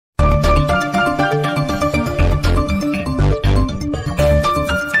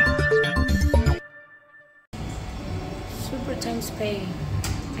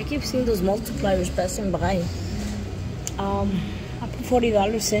seeing those multipliers passing by. I put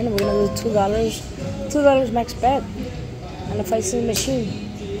 $40 in. We're gonna do $2. $2 max bet. And if I see the machine,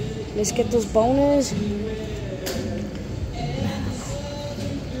 let's get those bonus.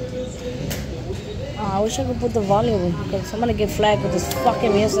 I wish I could put the volume because I'm gonna get flagged with this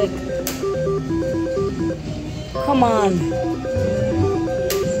fucking music. Come on.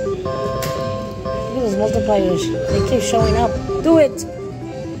 Look at those multipliers. They keep showing up. Do it.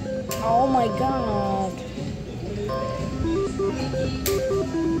 Oh my god.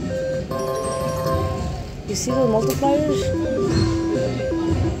 You see those multipliers?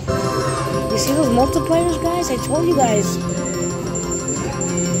 You see those multipliers, guys? I told you guys.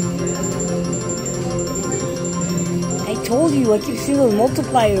 I told you, I keep seeing those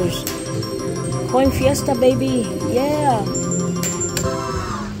multipliers. Coin Fiesta, baby. Yeah.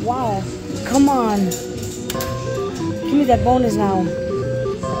 Wow. Come on. Give me that bonus now.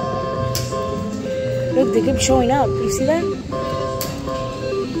 Look, they keep showing up. You see that?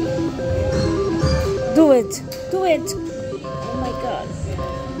 Do it. Do it. Oh my god.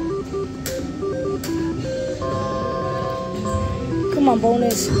 Come on,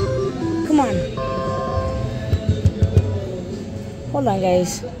 bonus. Come on. Hold on,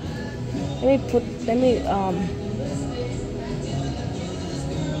 guys. Let me put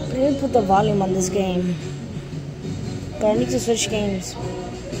the volume on this game. But I need to switch games.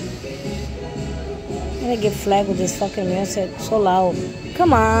 I'm gonna get flagged with this fucking music. So loud.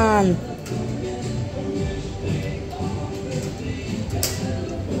 Come on.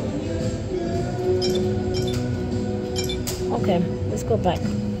 Okay, let's go back.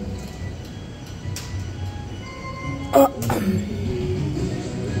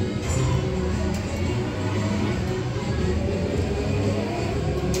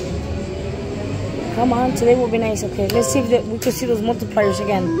 Come on, today will be nice. Okay, let's see if we can see those multipliers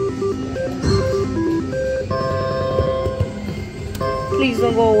again. Please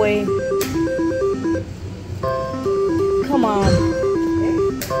don't go away. Come on.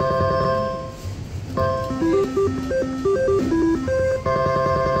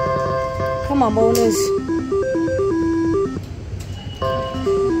 Come on, bonus.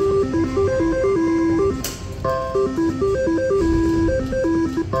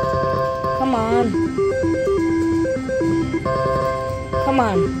 Come on. Come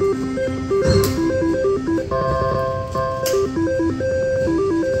on.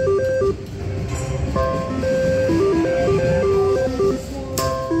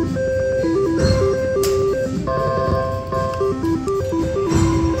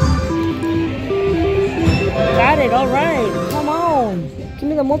 Got it, all right. Come on. Give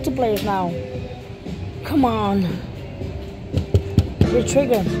me the multipliers now. Come on.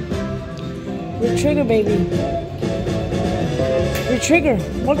 Retrigger. Retrigger, baby. Retrigger.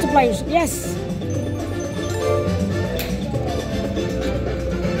 Multipliers. Yes.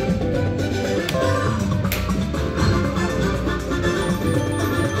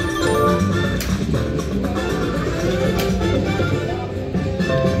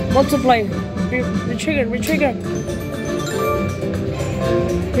 Multiplier. Retrigger. Retrigger.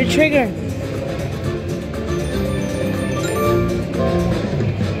 Retrigger.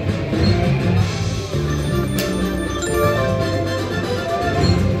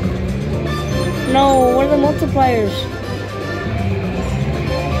 No, what are the multipliers?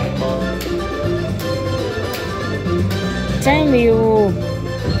 Damn you.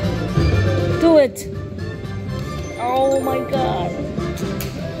 Do it. Oh my god.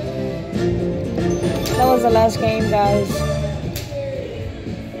 That was the last game, guys.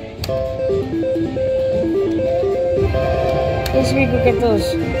 Let's see if we could get those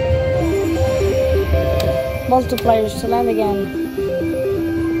multipliers to land again.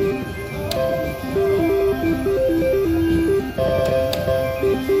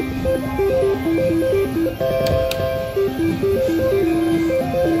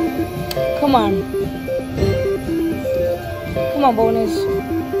 Come on. Come on, bonus.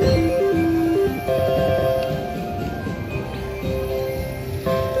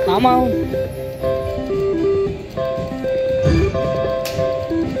 Come on.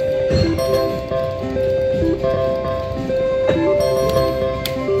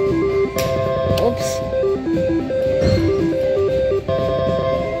 Oops.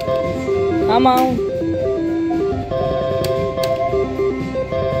 Come on.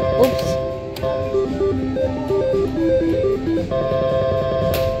 Oops.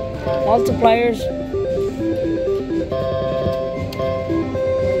 Multipliers.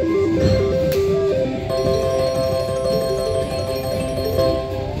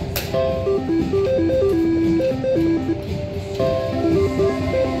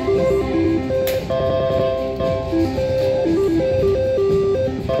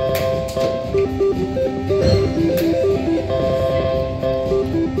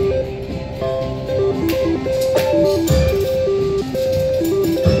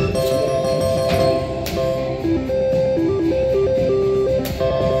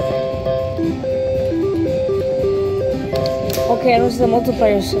 Okay, I don't see the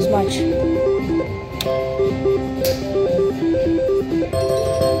multipliers as much.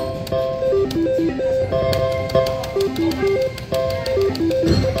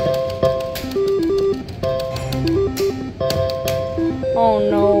 Oh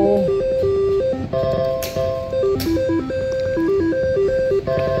no.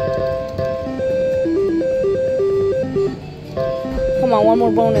 Come on, one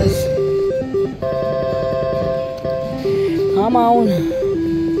more bonus. Come on.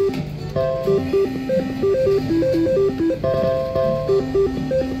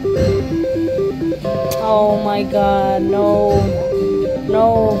 Oh my god, no.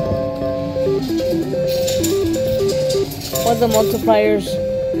 No. What are the multipliers?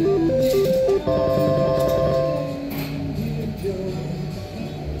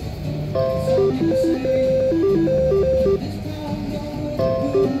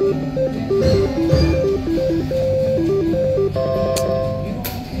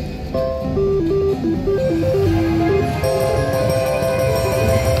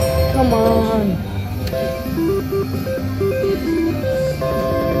 Come on.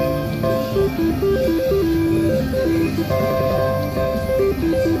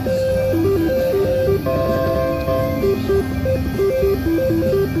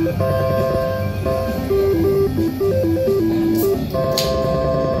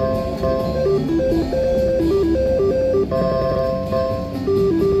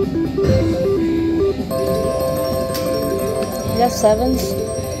 You have sevens?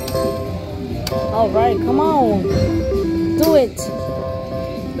 Alright, come on. Do it.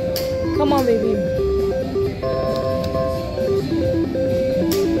 Come on, baby.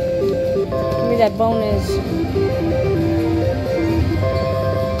 Give me that bonus.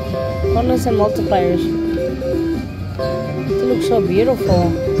 Bonus and multipliers. They look so beautiful.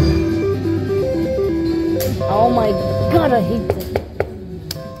 Oh my god, I hate them.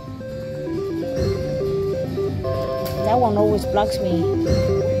 That one always blocks me.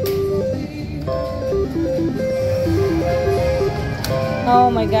 Oh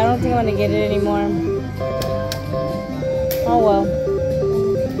my god, I don't think I'm gonna get it anymore. Oh well.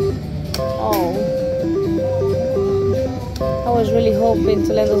 Oh. I was really hoping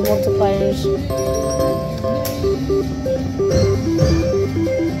to land those multipliers.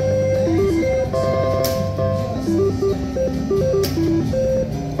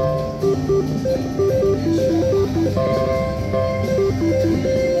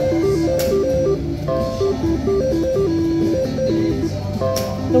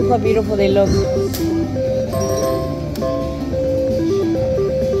 Look how beautiful they look.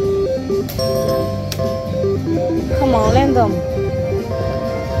 Come on, land them.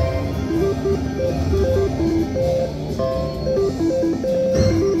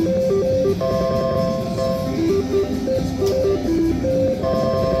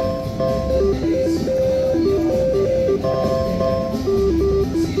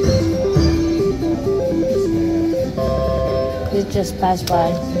 It just passed by.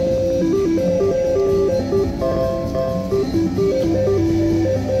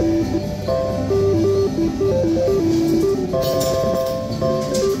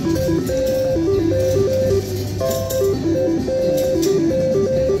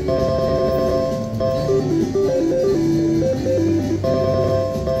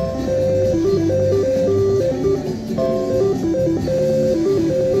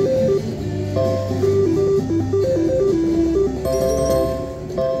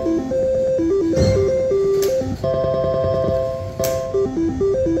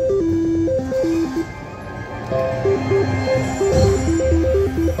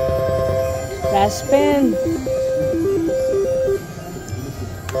 Last spin.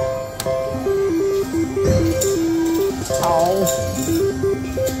 Oh.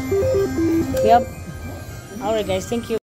 Yep. Alright guys, thank you.